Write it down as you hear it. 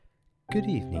Good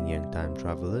evening, young time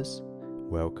travelers.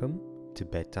 Welcome to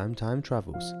Bedtime Time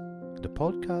Travels, the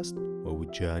podcast where we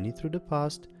journey through the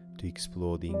past to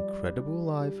explore the incredible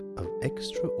life of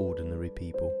extraordinary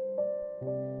people.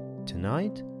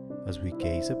 Tonight, as we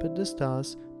gaze up at the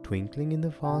stars twinkling in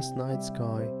the vast night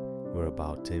sky, we're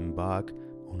about to embark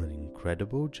on an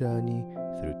incredible journey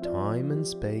through time and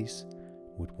space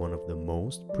with one of the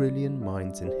most brilliant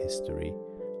minds in history,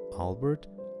 Albert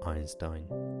Einstein.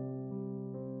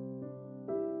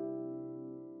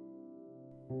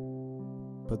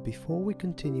 But before we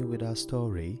continue with our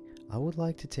story, I would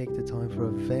like to take the time for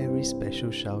a very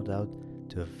special shout out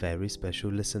to a very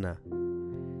special listener.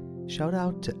 Shout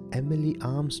out to Emily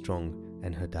Armstrong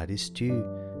and her daddy Stu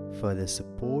for their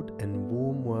support and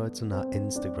warm words on our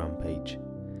Instagram page.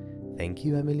 Thank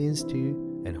you, Emily and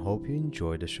Stu, and hope you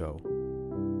enjoy the show.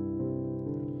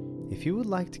 If you would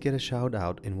like to get a shout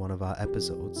out in one of our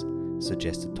episodes,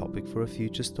 suggest a topic for a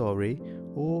future story,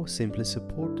 or simply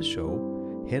support the show,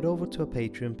 head over to our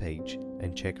Patreon page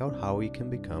and check out how you can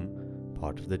become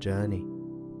part of the journey.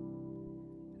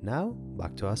 Now,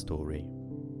 back to our story.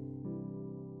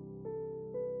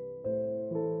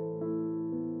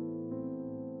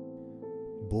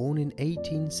 Born in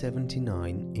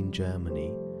 1879 in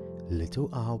Germany, little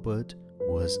Albert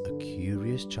was a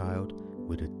curious child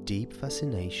with a deep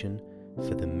fascination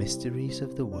for the mysteries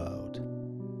of the world.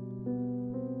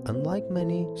 Unlike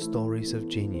many stories of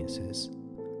geniuses,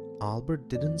 Albert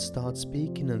didn't start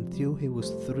speaking until he was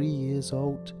 3 years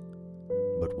old,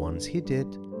 but once he did,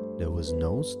 there was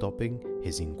no stopping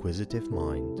his inquisitive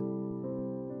mind.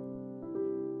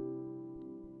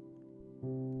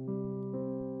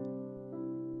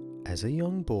 As a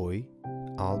young boy,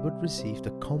 Albert received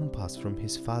a compass from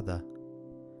his father.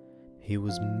 He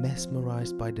was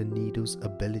mesmerized by the needle's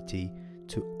ability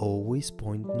to always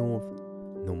point north,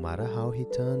 no matter how he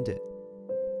turned it.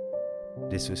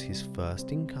 This was his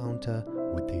first encounter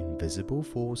with the invisible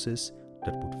forces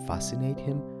that would fascinate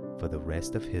him for the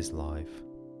rest of his life.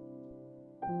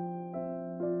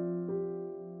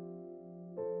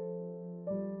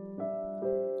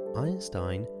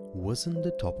 Einstein wasn't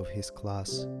the top of his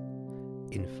class.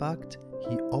 In fact,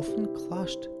 he often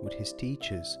clashed with his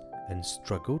teachers and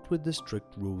struggled with the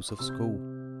strict rules of school.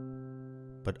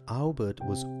 But Albert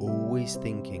was always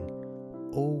thinking,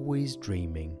 always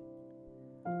dreaming.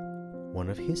 One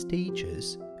of his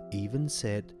teachers even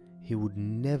said he would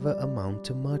never amount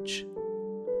to much.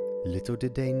 Little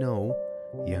did they know,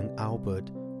 young Albert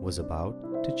was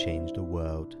about to change the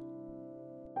world.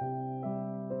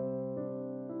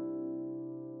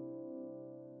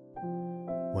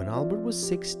 When Albert was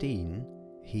 16,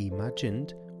 he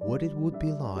imagined what it would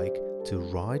be like to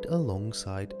ride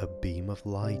alongside a beam of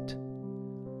light.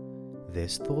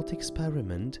 This thought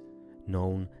experiment,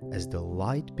 known as the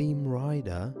Light Beam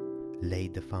Rider,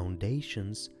 laid the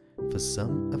foundations for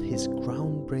some of his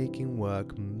groundbreaking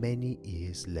work many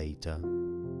years later.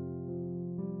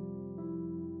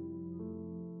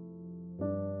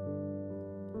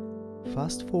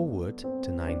 Fast forward to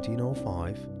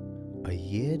 1905, a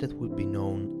year that would be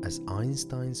known as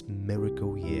Einstein's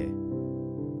miracle year.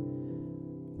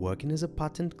 Working as a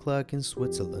patent clerk in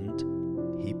Switzerland,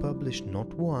 he published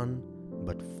not one,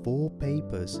 but 4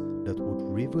 papers that would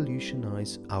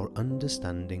revolutionize our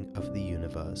understanding of the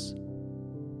universe.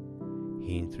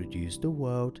 He introduced the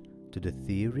world to the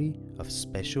theory of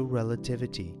special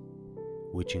relativity,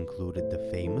 which included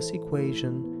the famous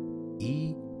equation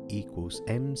E equals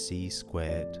mc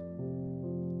squared.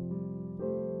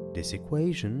 This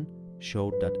equation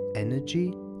showed that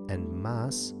energy and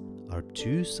mass are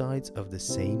 2 sides of the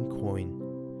same coin,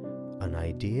 an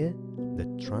idea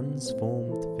that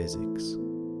transformed physics.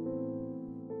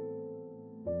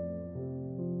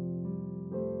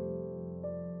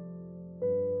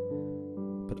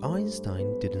 But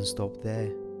Einstein didn't stop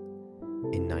there.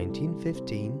 In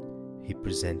 1915, he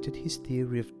presented his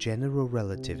theory of general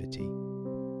relativity.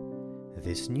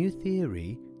 This new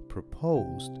theory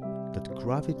proposed that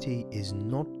gravity is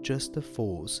not just a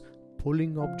force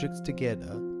pulling objects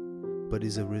together, but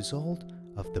is a result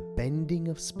of the bending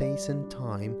of space and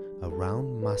time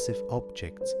around massive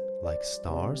objects like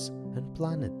stars and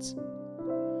planets.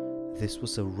 This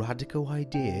was a radical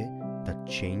idea that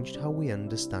changed how we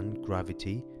understand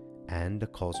gravity and the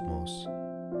cosmos.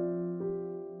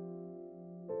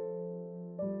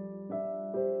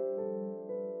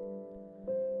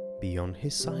 Beyond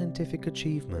his scientific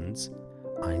achievements,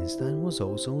 Einstein was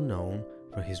also known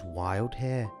for his wild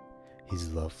hair,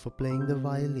 his love for playing the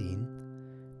violin,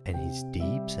 and his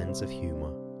deep sense of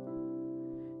humor.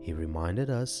 He reminded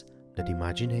us that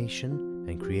imagination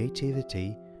and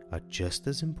creativity are just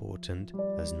as important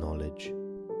as knowledge.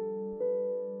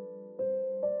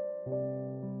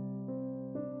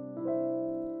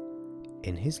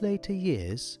 In his later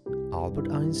years,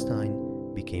 Albert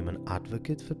Einstein became an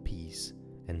advocate for peace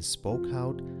and spoke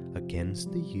out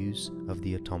against the use of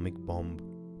the atomic bomb,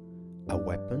 a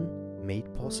weapon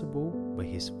made possible by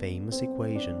his famous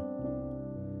equation.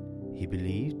 He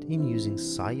believed in using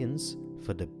science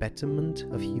for the betterment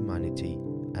of humanity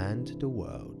and the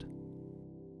world.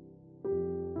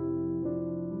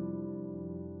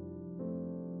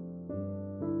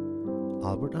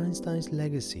 Albert Einstein's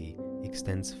legacy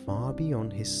extends far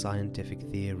beyond his scientific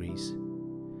theories.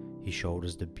 He showed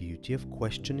us the beauty of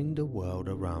questioning the world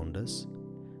around us,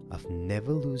 of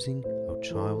never losing our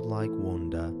childlike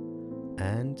wonder,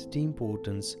 and the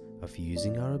importance of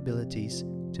using our abilities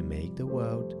to make the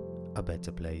world a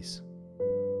better place.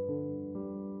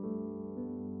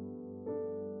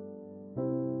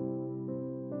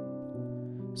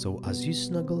 So as you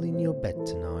snuggle in your bed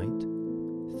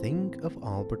tonight, think of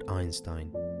Albert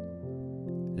Einstein.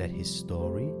 Let his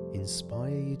story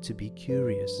inspire you to be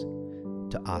curious,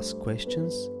 to ask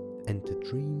questions, and to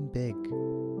dream big.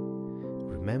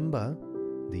 Remember,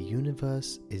 the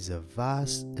universe is a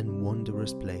vast and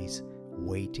wondrous place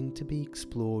waiting to be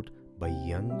explored by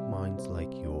young minds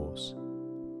like yours.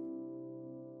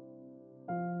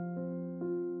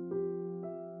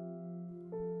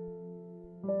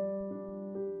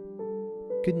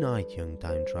 Good night, young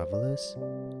time travelers.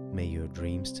 May your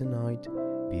dreams tonight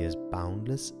be as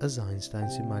boundless as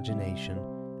Einstein's imagination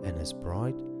and as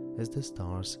bright as the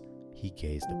stars he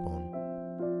gazed upon.